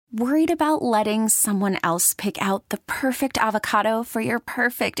Worried about letting someone else pick out the perfect avocado for your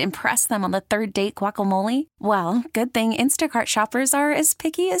perfect impress them on the third date guacamole? Well, good thing Instacart shoppers are as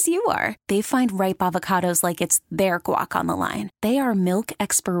picky as you are. They find ripe avocados like it's their guac on the line. They are milk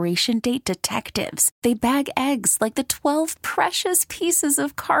expiration date detectives. They bag eggs like the 12 precious pieces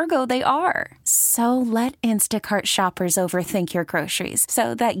of cargo they are. So let Instacart shoppers overthink your groceries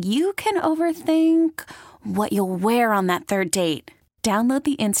so that you can overthink what you'll wear on that third date. Download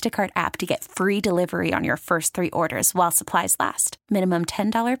the Instacart app to get free delivery on your first 3 orders while supplies last. Minimum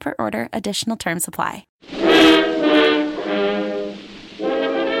 $10 per order. Additional terms apply.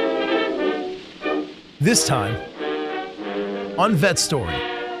 This time on Vet Story.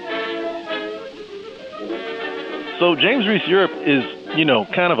 So James Reese Europe is,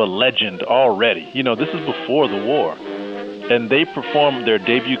 kind of a legend already. This is before the war. And they performed their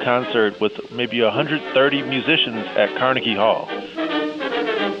debut concert with maybe 130 musicians at Carnegie Hall.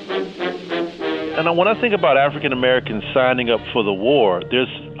 And when I think about African Americans signing up for the war, there's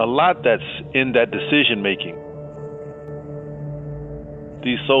a lot that's in that decision making.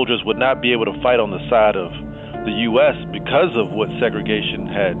 These soldiers would not be able to fight on the side of the U.S. because of what segregation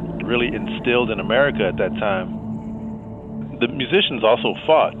had really instilled in America at that time. The musicians also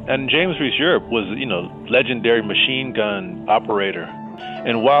fought, and James Reese Europe was, legendary machine gun operator.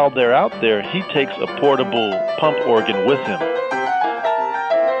 And while they're out there, he takes a portable pump organ with him.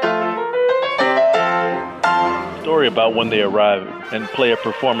 Story about when they arrive and play a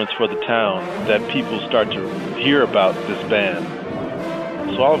performance for the town that people start to hear about this band.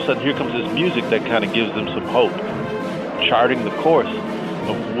 So all of a sudden, here comes this music that kind of gives them some hope, charting the course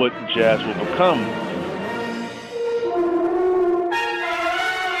of what jazz will become.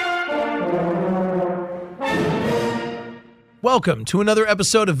 Welcome to another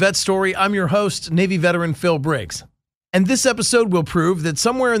episode of Vet Story. I'm your host, Navy veteran Phil Briggs. And this episode will prove that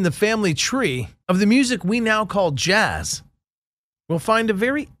somewhere in the family tree of the music we now call jazz, we'll find a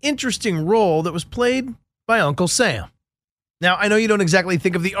very interesting role that was played by Uncle Sam. Now, I know you don't exactly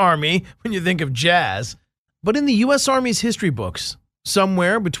think of the Army when you think of jazz, but in the U.S. Army's history books,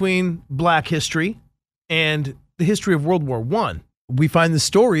 somewhere between Black history and the history of World War I, we find the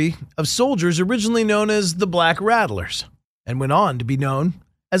story of soldiers originally known as the Black Rattlers and went on to be known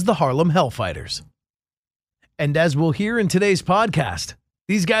as the Harlem Hellfighters. And as we'll hear in today's podcast,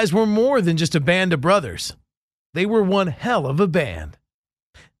 these guys were more than just a band of brothers. They were one hell of a band.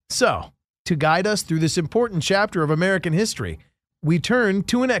 So, to guide us through this important chapter of American history, we turn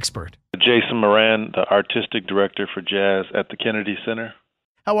to an expert. Jason Moran, the artistic director for jazz at the Kennedy Center.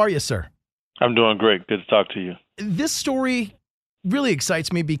 How are you, sir? I'm doing great. Good to talk to you. This story really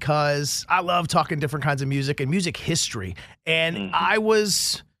excites me because I love talking different kinds of music and music history. And I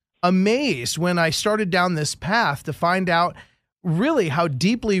was amazed when I started down this path to find out really how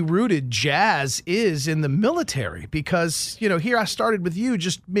deeply rooted jazz is in the military. Because, here I started with you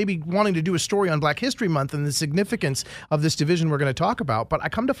just maybe wanting to do a story on Black History Month and the significance of this division we're going to talk about. But I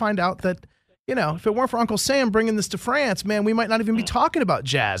come to find out that, if it weren't for Uncle Sam bringing this to France, man, we might not even be talking about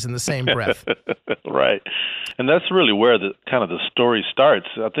jazz in the same breath. Right. And that's really where the story starts.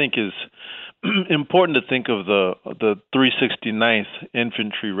 I think is important to think of the 369th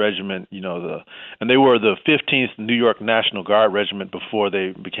Infantry Regiment, and they were the 15th New York National Guard Regiment before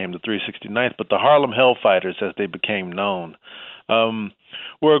they became the 369th, but the Harlem Hellfighters, as they became known,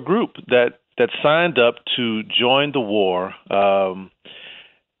 were a group that signed up to join the war.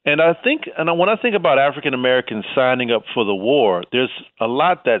 And when I think about African Americans signing up for the war, there's a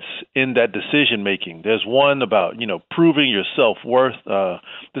lot that's in that decision making. There's one about, proving your self-worth.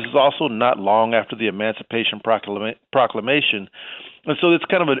 This is also not long after the Emancipation Proclamation. And so it's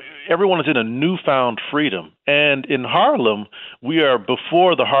kind of everyone is in a newfound freedom. And in Harlem, we are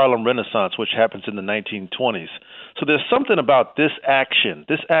before the Harlem Renaissance, which happens in the 1920s. So there's something about this action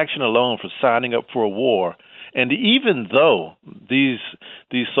alone for signing up for a war. And even though these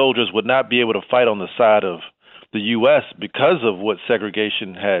soldiers would not be able to fight on the side of the U.S. because of what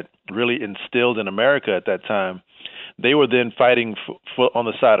segregation had really instilled in America at that time, they were then fighting for on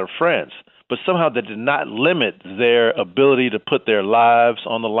the side of France. But somehow that did not limit their ability to put their lives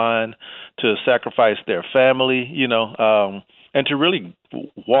on the line, to sacrifice their family, and to really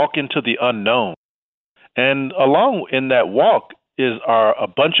walk into the unknown. And along in that walk are a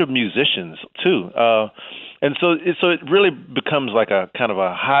bunch of musicians too. And so it really becomes like a kind of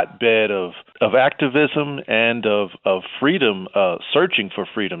a hotbed of activism and of freedom, searching for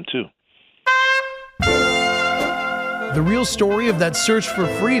freedom too. The real story of that search for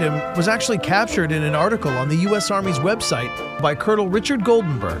freedom was actually captured in an article on the U.S. Army's website by Colonel Richard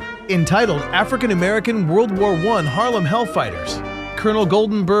Goldenberg entitled African American World War I Harlem Hellfighters. Colonel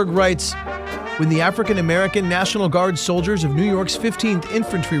Goldenberg writes, when the African-American National Guard soldiers of New York's 15th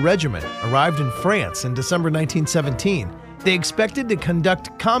Infantry Regiment arrived in France in December 1917, they expected to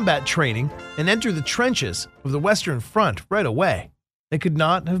conduct combat training and enter the trenches of the Western Front right away. They could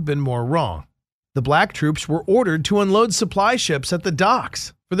not have been more wrong. The black troops were ordered to unload supply ships at the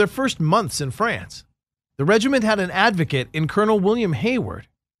docks for their first months in France. The regiment had an advocate in Colonel William Hayward.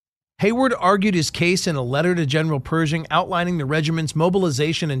 Hayward argued his case in a letter to General Pershing outlining the regiment's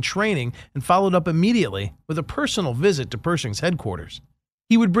mobilization and training, and followed up immediately with a personal visit to Pershing's headquarters.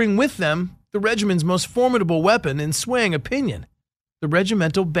 He would bring with them the regiment's most formidable weapon in swaying opinion, the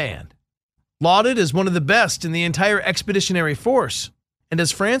regimental band. Lauded as one of the best in the entire expeditionary force, and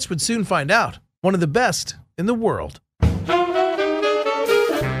as France would soon find out, one of the best in the world. The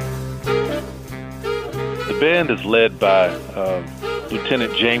band is led by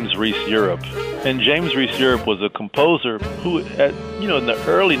Lieutenant James Reese Europe. And James Reese Europe was a composer who, in the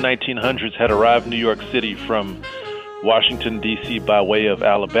early 1900s, had arrived in New York City from Washington, D.C. by way of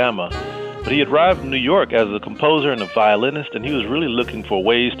Alabama. But he had arrived in New York as a composer and a violinist, and he was really looking for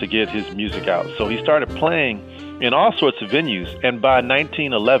ways to get his music out. So he started playing in all sorts of venues. And by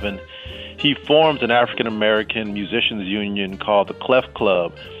 1911, he formed an African-American musicians union called the Clef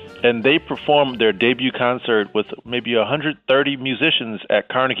Club. And they performed their debut concert with maybe 130 musicians at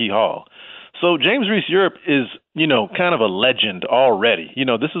Carnegie Hall. So James Reese Europe is, kind of a legend already.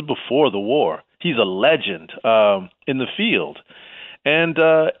 This is before the war. He's a legend in the field. And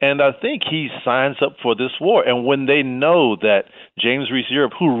I think he signs up for this war. And when they know that James Reese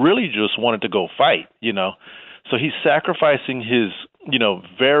Europe, who really just wanted to go fight, so he's sacrificing his,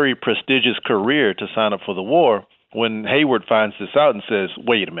 very prestigious career to sign up for the war. When Hayward finds this out and says,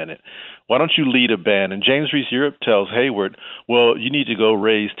 wait a minute, why don't you lead a band? And James Reese Europe tells Hayward, well, you need to go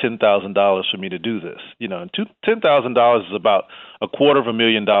raise $10,000 for me to do this. And $10,000 is about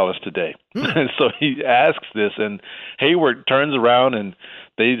 $250,000 today. And so he asks this, and Hayward turns around and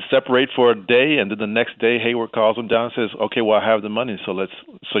they separate for a day, and then the next day Hayward calls him down and says, okay, well, I have the money, so let's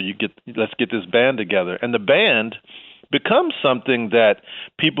get this band together. And the band becomes something that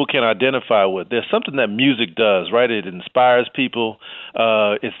people can identify with. There's something that music does, right? It inspires people.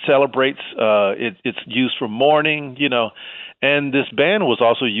 It celebrates. It's used for mourning, And this band was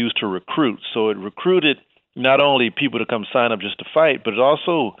also used to recruit. So it recruited not only people to come sign up just to fight, but it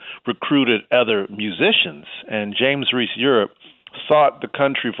also recruited other musicians. And James Reese Europe sought the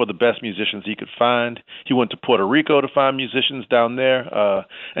country for the best musicians he could find. He went to Puerto Rico to find musicians down there,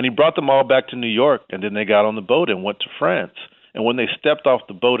 and he brought them all back to New York, and then they got on the boat and went to France. And when they stepped off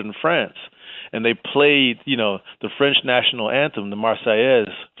the boat in France and they played, the French national anthem, the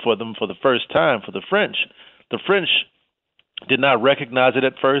Marseillaise, for them for the first time for the French did not recognize it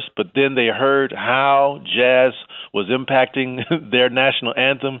at first, but then they heard how jazz was impacting their national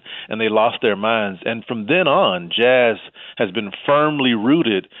anthem, and they lost their minds. And from then on, jazz has been firmly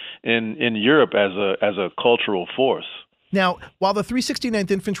rooted in Europe as a cultural force. Now, while the 369th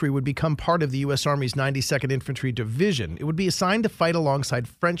Infantry would become part of the U.S. Army's 92nd Infantry Division, it would be assigned to fight alongside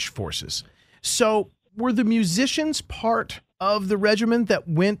French forces. So were the musicians part of the regiment that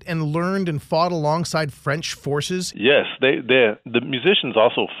went and learned and fought alongside French forces? Yes, the musicians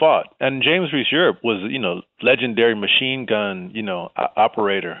also fought. And James Reese Europe was, legendary machine gun,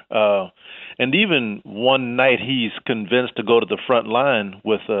 operator. And even one night he's convinced to go to the front line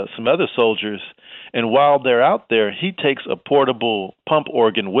with some other soldiers. And while they're out there, he takes a portable pump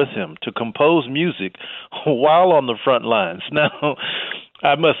organ with him to compose music while on the front lines. Now,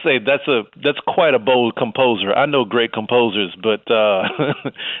 I must say that's quite a bold composer. I know great composers, but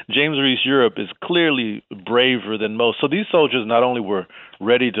James Reese Europe is clearly braver than most. So these soldiers not only were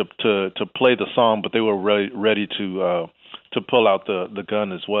ready to play the song, but they were ready to pull out the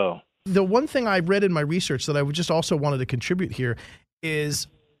gun as well. The one thing I read in my research that I would just also wanted to contribute here is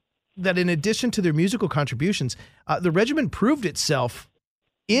that in addition to their musical contributions, the regiment proved itself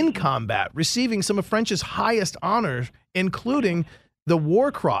in combat, receiving some of French's highest honors, including the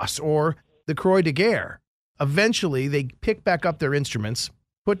War Cross or the Croix de Guerre. Eventually, they pick back up their instruments,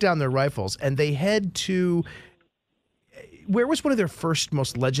 put down their rifles, and they head to where was one of their first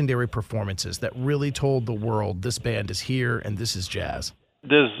most legendary performances that really told the world this band is here and this is jazz?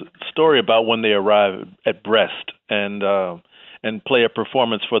 There's a story about when they arrive at Brest and play a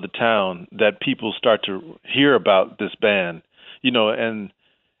performance for the town that people start to hear about this band,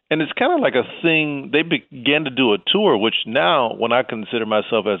 and it's kind of like a thing. They began to do a tour, which now, when I consider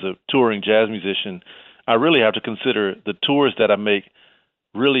myself as a touring jazz musician, I really have to consider the tours that I make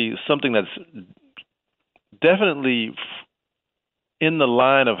really something that's definitely in the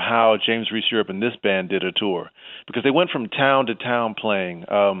line of how James Reese Europe and this band did a tour, because they went from town to town playing,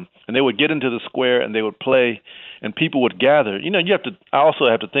 and they would get into the square and they would play, and people would gather. I also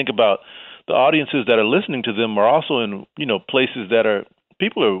have to think about the audiences that are listening to them are also in, places that are,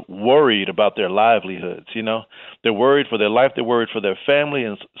 people are worried about their livelihoods, They're worried for their life, they're worried for their family,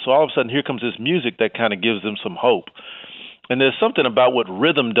 and so all of a sudden here comes this music that kind of gives them some hope. And there's something about what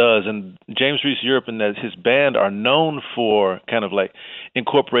rhythm does, and James Reese Europe and his band are known for kind of like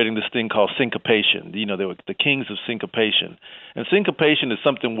incorporating this thing called syncopation. They were the kings of syncopation. And syncopation is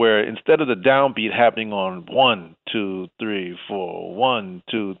something where instead of the downbeat happening on 1, 2, 3, 4, 1,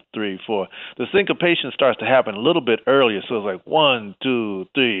 2, 3, 4, the syncopation starts to happen a little bit earlier. So it's like 1, 2,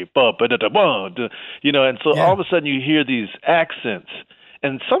 3, 4, and so all of a sudden you hear these accents,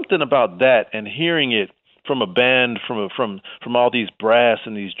 and something about that and hearing it from a band, from all these brass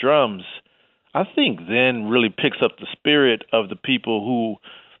and these drums, I think then really picks up the spirit of the people who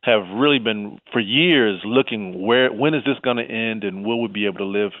have really been for years looking when is this going to end, and will we be able to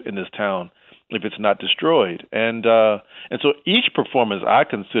live in this town if it's not destroyed? And so each performance I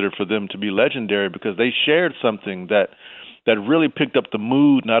consider for them to be legendary, because they shared something that really picked up the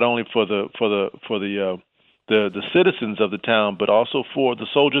mood, not only for the citizens of the town, but also for the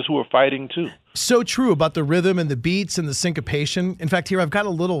soldiers who are fighting too. So true about the rhythm and the beats and the syncopation. In fact, here I've got a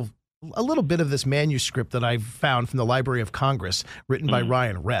little bit of this manuscript that I've found from the Library of Congress, written by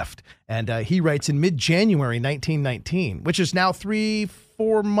Ryan Reft. And he writes, in mid-January 1919, which is now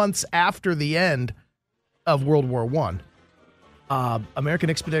 3-4 months after the end of World War I, American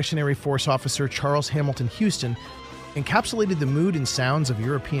Expeditionary Force officer Charles Hamilton Houston encapsulated the mood and sounds of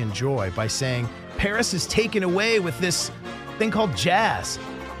European joy by saying, "Paris is taken away with this thing called jazz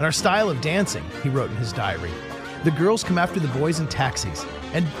and our style of dancing," he wrote in his diary. "The girls come after the boys in taxis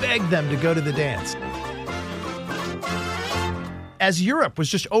and beg them to go to the dance." As Europe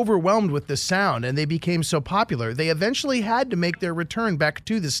was just overwhelmed with this sound and they became so popular, they eventually had to make their return back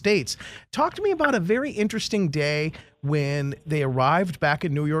to the States. Talk to me about a very interesting day when they arrived back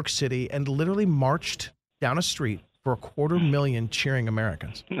in New York City and literally marched down a street for 250,000 cheering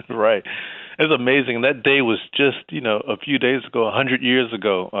Americans. Right. It's amazing. That day was just, a few days ago, 100 years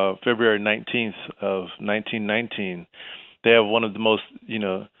ago, February 19th of 1919. They have one of the most,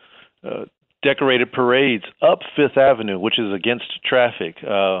 decorated parades up Fifth Avenue, which is against traffic.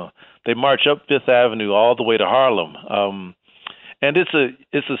 They march up Fifth Avenue all the way to Harlem. And it's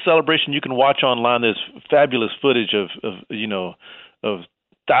a celebration you can watch online. There's fabulous footage of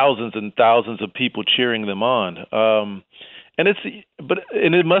thousands and thousands of people cheering them on. And it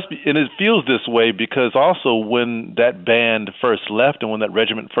feels this way because also when that band first left and when that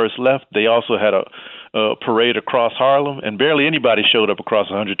regiment first left, they also had a parade across Harlem, and barely anybody showed up across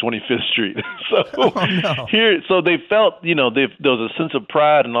 125th Street. So they felt, there was a sense of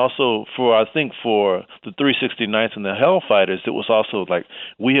pride, and also for the 369th and the Hellfighters, it was also like,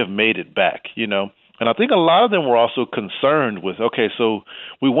 we have made it back, And I think a lot of them were also concerned with, okay, so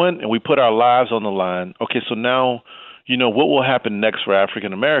we went and we put our lives on the line. Okay, so now, what will happen next for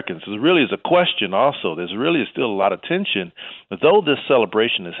African Americans? There really is a question also. There's really still a lot of tension, though this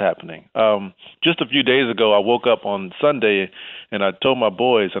celebration is happening. Just a few days ago, I woke up on Sunday and I told my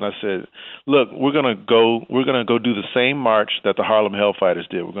boys, and I said, look, we're going to go do the same march that the Harlem Hellfighters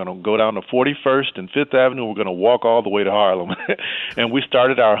did. We're going to go down to 41st and 5th Avenue. We're going to walk all the way to Harlem. And we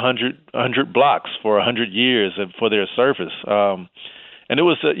started our 100 blocks for 100 years for their service. And it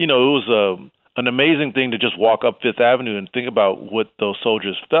was, an amazing thing to just walk up Fifth Avenue and think about what those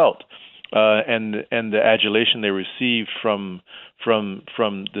soldiers felt, and the adulation they received from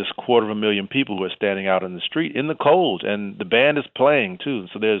this 250,000 people who are standing out in the street in the cold, and the band is playing too.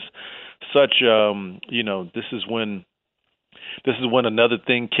 So there's such, this is when another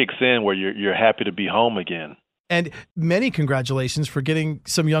thing kicks in where you're happy to be home again. And many congratulations for getting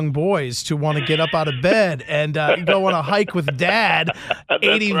some young boys to want to get up out of bed and go on a hike with Dad,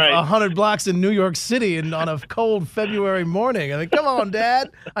 100 blocks in New York City, and on a cold February morning. I mean, come on, Dad!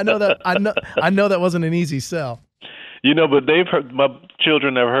 I know that wasn't an easy sell. But my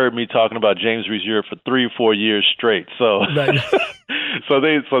children have heard me talking about James Reese Europe for 3 or 4 years straight. So, right. so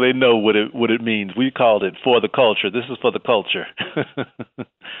they know what it means. We called it For the Culture. This is for the culture.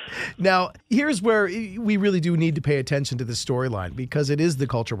 Now, here's where we really do need to pay attention to this storyline, because it is the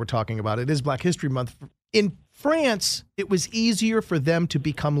culture we're talking about. It is Black History Month. In France, it was easier for them to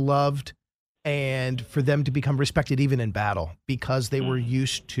become loved and for them to become respected even in battle, because they were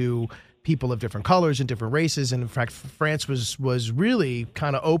used to people of different colors and different races. And in fact, France was really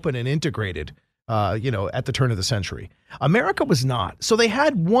kind of open and integrated, at the turn of the century. America was not. So they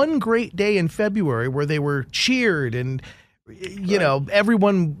had one great day in February where they were cheered and You know,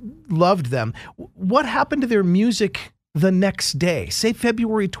 everyone loved them. What happened to their music the next day, say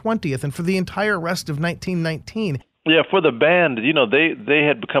February 20th, and for the entire rest of 1919? Yeah, for the band, you know, they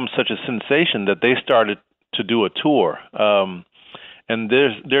had become such a sensation that they started to do a tour. And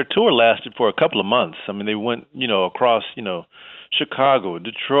their tour lasted for a couple of months. I mean, they went, you know, across, you know, Chicago,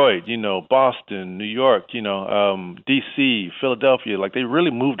 Detroit, you know, Boston, New York, you know, D.C., Philadelphia. Like, they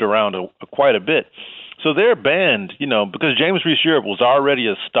really moved around quite a bit. So their band, you know, because James Reese Europe was already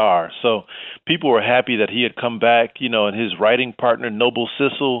a star, so people were happy that he had come back, you know, and his writing partner, Noble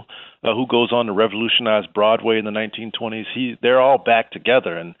Sissle, who goes on to revolutionize Broadway in the 1920s, they're all back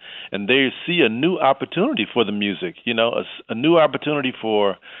together, and they see a new opportunity for the music, you know, a new opportunity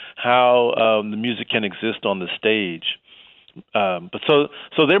for how the music can exist on the stage. But so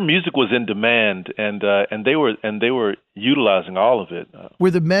their music was in demand, and they were utilizing all of it.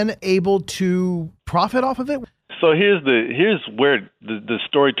 Were the men able to profit off of it? So here's where the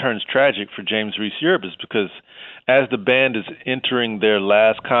story turns tragic for James Reese Europe, is because as the band is entering their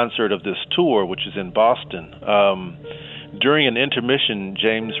last concert of this tour, which is in Boston, during an intermission,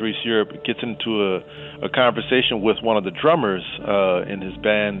 James Reese Europe gets into a conversation with one of the drummers in his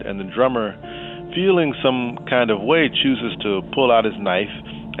band, and the drummer, feeling some kind of way, chooses to pull out his knife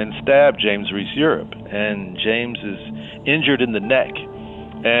and stab James Reese Europe, and James is injured in the neck,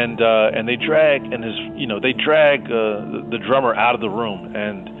 and they drag the drummer out of the room,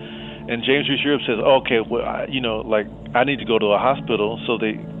 and James Reese Europe says, okay, well, I need to go to a hospital, so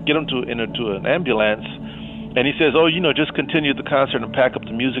they get him into an ambulance, and he says, just continue the concert and pack up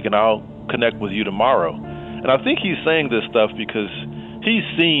the music, and I'll connect with you tomorrow. And I think he's saying this stuff because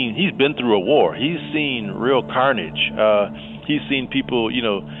he's been through a war. He's seen real carnage. He's seen people,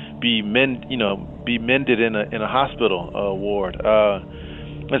 be mended in a hospital ward.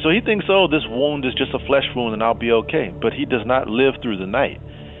 And so he thinks, this wound is just a flesh wound and I'll be okay. But he does not live through the night.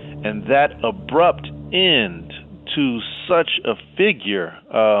 And that abrupt end to such a figure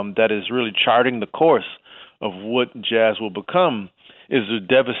that is really charting the course of what jazz will become is a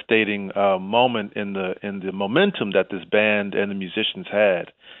devastating moment in the momentum that this band and the musicians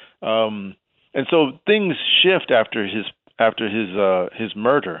had, and so things shift after his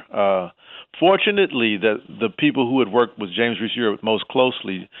murder. Fortunately, the people who had worked with James Reese Europe most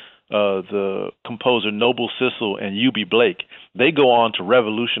closely, the composer Noble Sissle and U.B. Blake, they go on to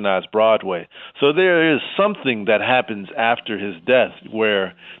revolutionize Broadway. So there is something that happens after his death,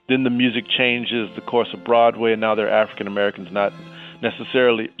 where then the music changes the course of Broadway, and now they're African Americans, not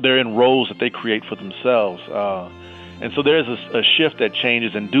necessarily, they're in roles that they create for themselves. And so there's a shift that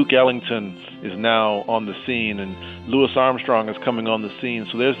changes, and Duke Ellington is now on the scene, and Louis Armstrong is coming on the scene.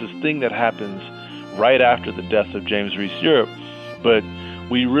 So there's this thing that happens right after the death of James Reese Europe, but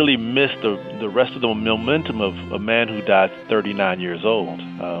we really miss the rest of the momentum of a man who died 39 years old.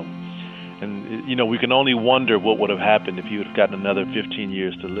 And we can only wonder what would have happened if he would have gotten another 15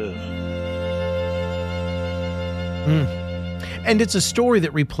 years to live. And it's a story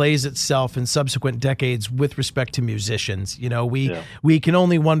that replays itself in subsequent decades with respect to musicians. We can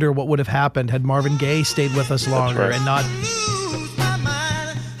only wonder what would have happened had Marvin Gaye stayed with us longer and not,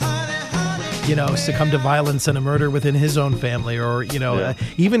 succumb to violence and a murder within his own family, or,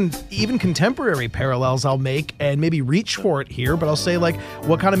 even contemporary parallels I'll make and maybe reach for it here, but I'll say, like,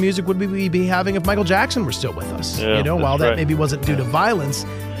 what kind of music would we be having if Michael Jackson were still with us? While that maybe wasn't due to violence,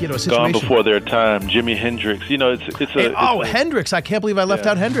 situation. Gone before their time. Jimi Hendrix, Hendrix. I can't believe I left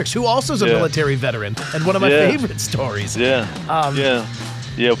out Hendrix, who also is a military veteran and one of my favorite stories.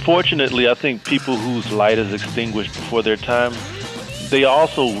 Fortunately, I think people whose light is extinguished before their time, they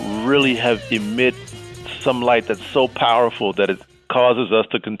also really have emit some light that's so powerful that it causes us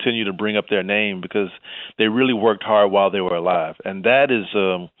to continue to bring up their name, because they really worked hard while they were alive. And that is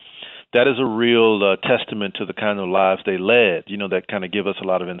a real testament to the kind of lives they led, that kind of give us a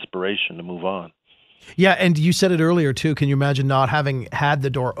lot of inspiration to move on. Yeah, and you said it earlier, too. Can you imagine not having had the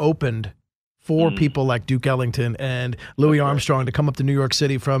door opened for people like Duke Ellington and Louis Armstrong to come up to New York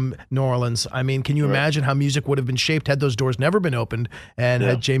City from New Orleans? I mean, can you imagine how music would have been shaped had those doors never been opened and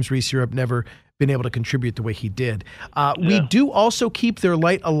had James Reese Europe never been able to contribute the way he did? We do also keep their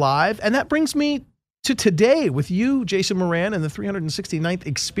light alive, and that brings me to today with you, Jason Moran, and the 369th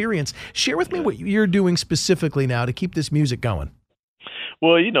Experience. Share with me what you're doing specifically now to keep this music going.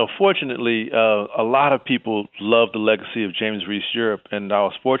 Well, fortunately, a lot of people love the legacy of James Reese Europe, and I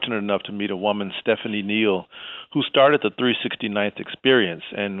was fortunate enough to meet a woman, Stephanie Neal, who started the 369th Experience.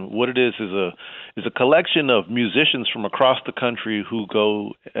 And what it is a collection of musicians from across the country who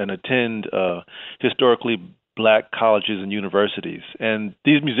go and attend historically Black colleges and universities. And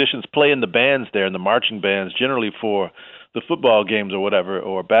these musicians play in the bands there, in the marching bands, generally for the football games or whatever,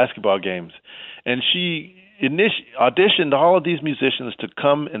 or basketball games. And she auditioned all of these musicians to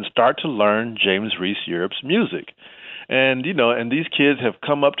come and start to learn James Reese Europe's music. And, and these kids have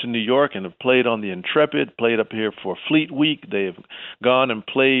come up to New York and have played on the Intrepid, played up here for Fleet Week. They've gone and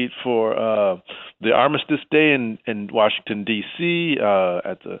played for the Armistice Day in Washington, D.C.,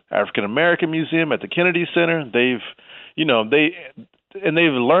 at the African American Museum, at the Kennedy Center. They've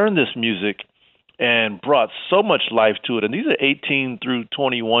learned this music and brought so much life to it. And these are 18 through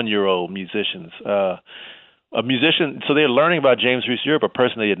 21-year-old musicians. A musician, so they're learning about James Reese Europe, a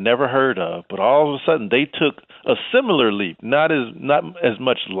person they had never heard of, but all of a sudden they took a similar leap, not as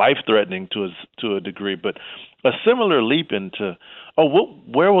much life-threatening to a degree, but a similar leap into,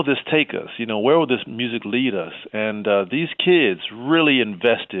 where will this take us? Where will this music lead us? And these kids really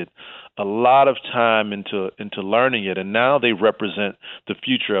invested a lot of time into learning it, and now they represent the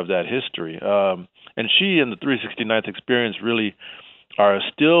future of that history. And she and the 369th Experience really are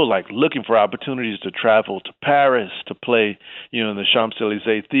still looking for opportunities to travel to Paris to play, in the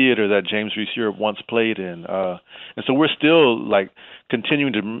Champs-Élysées Theater that James Reese Europe once played in. And so we're still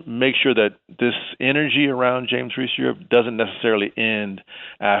continuing to make sure that this energy around James Reese Europe doesn't necessarily end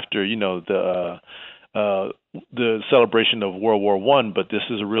after, the celebration of World War I, but this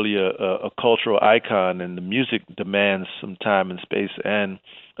is really a cultural icon, and the music demands some time and space and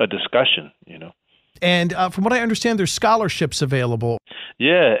a discussion, And from what I understand, there's scholarships available.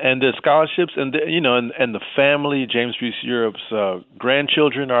 Yeah, and the scholarships, and and the family, James Reese Europe's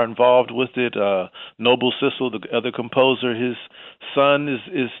grandchildren are involved with it. Noble Sissle, the other composer, his son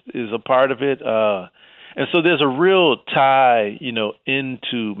is a part of it. And so there's a real tie,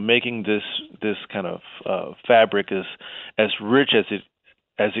 into making this kind of fabric as rich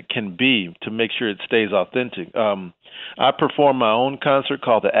as it can be, to make sure it stays authentic. I performed my own concert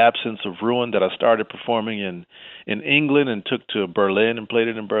called The Absence of Ruin that I started performing in England and took to Berlin and played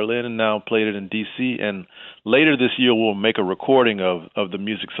it in Berlin, and now played it in D.C. And later this year we'll make a recording of the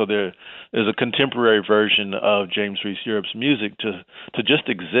music. So there's a contemporary version of James Reese Europe's music to just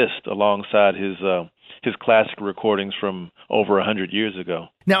exist alongside his classic recordings from over 100 years ago.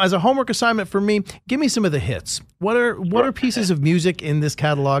 Now, as a homework assignment for me, give me some of the hits. What are pieces of music in this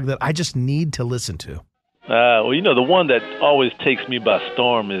catalog that I just need to listen to? The one that always takes me by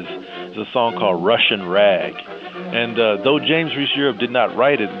storm is a song called Russian Rag. And though James Reese Europe did not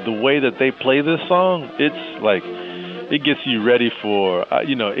write it, the way that they play this song, it gets you ready for,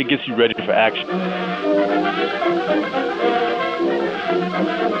 it gets you ready for action.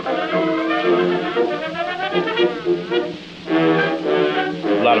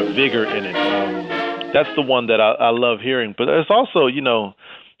 A lot of vigor in it. That's the one that I love hearing. But there's also,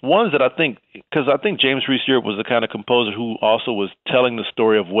 ones that I think James Reese Europe was the kind of composer who also was telling the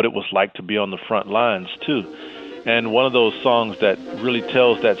story of what it was like to be on the front lines, too. And one of those songs that really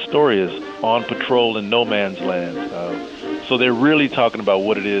tells that story is On Patrol in No Man's Land. So they're really talking about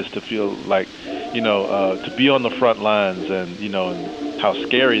what it is to feel like, to be on the front lines and, and how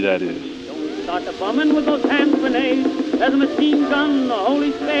scary that is. Start the bombing with those hand grenades. There's a machine gun, the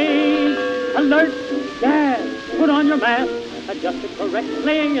holy spade. Alert, gas, put on your mask. Adjust it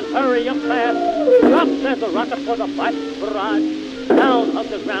correctly and hurry up fast. Drop, says the rocket for the fight barrage. Down, hug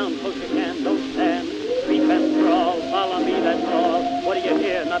the ground, close your hand, don't stand. Creep and crawl, follow me, that's all. What do you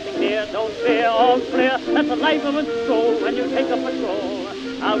hear? Nothing here, don't fear, all's clear. That's the life of a stroll when you take a patrol.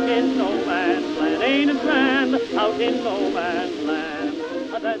 Out in no man's land, ain't it grand? Out in no man's land.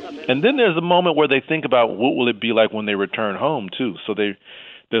 And then there's a moment where they think about what will it be like when they return home, too. So there's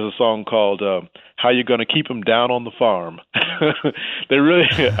a song called How You Gonna Keep Them Down on the Farm. They really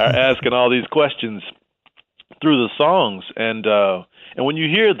are asking all these questions through the songs. And when you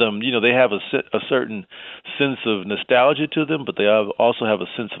hear them, they have a certain sense of nostalgia to them, but they also have a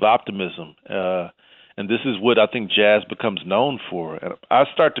sense of optimism. And this is what I think jazz becomes known for. And I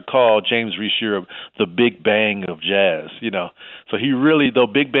start to call James Reese Europe the Big Bang of jazz, So he really, though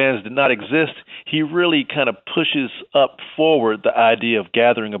big bands did not exist, he really kind of pushes up forward the idea of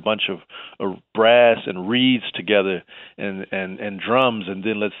gathering a bunch of brass and reeds together and drums, and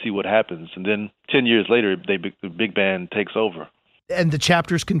then let's see what happens. And then 10 years later, the big band takes over. And the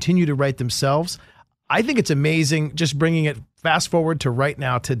chapters continue to write themselves. I think it's amazing, just bringing it fast forward to right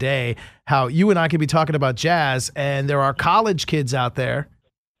now today, how you and I could be talking about jazz, and there are college kids out there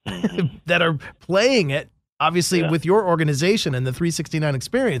that are playing it, obviously with your organization and the 369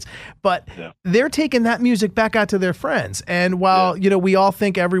 Experience, but they're taking that music back out to their friends. And while, we all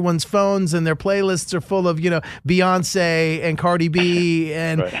think everyone's phones and their playlists are full of, Beyonce and Cardi B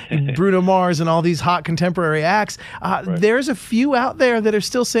and Bruno Mars and all these hot contemporary acts, there's a few out there that are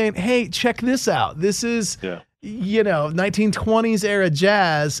still saying, hey, check this out. This is 1920s era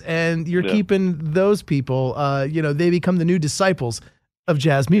jazz, and you're keeping those people, they become the new disciples of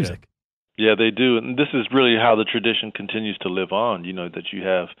jazz music. Yeah, they do. And this is really how the tradition continues to live on, that you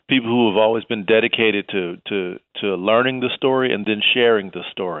have people who have always been dedicated to learning the story and then sharing the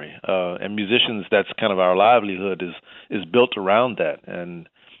story. And musicians, that's kind of our livelihood is built around that. And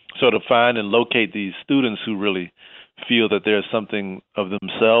so to find and locate these students who really feel that there's something of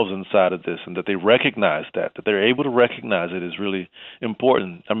themselves inside of this and that they recognize that they're able to recognize it is really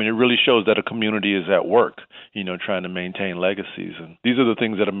important. I mean, it really shows that a community is at work, trying to maintain legacies. And these are the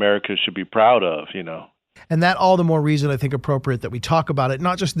things that America should be proud of, And that all the more reason I think appropriate that we talk about it,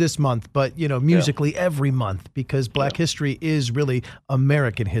 not just this month, but, musically every month, because Black history is really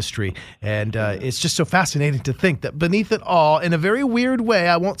American history. And it's just so fascinating to think that beneath it all, in a very weird way,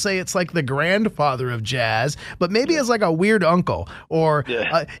 I won't say it's like the grandfather of jazz, but maybe it's like a weird uncle or,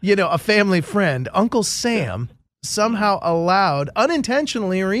 a family friend, Uncle Sam, somehow allowed,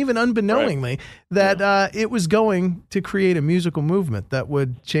 unintentionally or even unbeknowingly, that it was going to create a musical movement that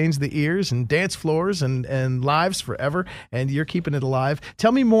would change the ears and dance floors and lives forever, and you're keeping it alive.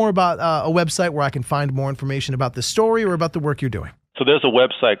 Tell me more about a website where I can find more information about the story or about the work you're doing. So there's a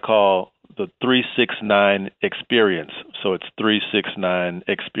website called the 369 Experience. So it's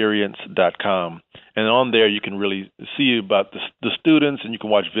 369experience.com. And on there, you can really see about the students, and you can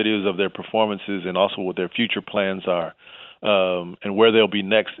watch videos of their performances and also what their future plans are, and where they'll be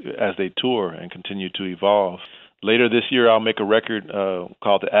next as they tour and continue to evolve. Later this year, I'll make a record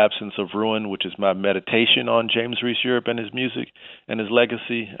called The Absence of Ruin, which is my meditation on James Reese Europe and his music and his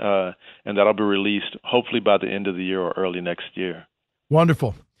legacy, and that'll be released hopefully by the end of the year or early next year.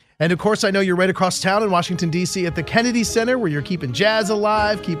 Wonderful. And of course, I know you're right across town in Washington, D.C. at the Kennedy Center, where you're keeping jazz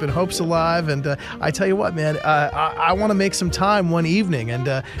alive, keeping hopes alive. And I tell you what, man, I want to make some time one evening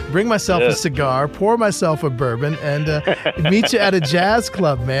and bring myself a cigar, pour myself a bourbon, and meet you at a jazz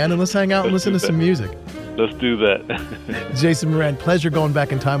club, man. And let's hang out and listen to some music. Let's do that. Jason Moran, pleasure going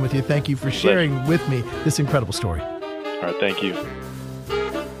back in time with you. Thank you for sharing with me this incredible story. All right, thank you.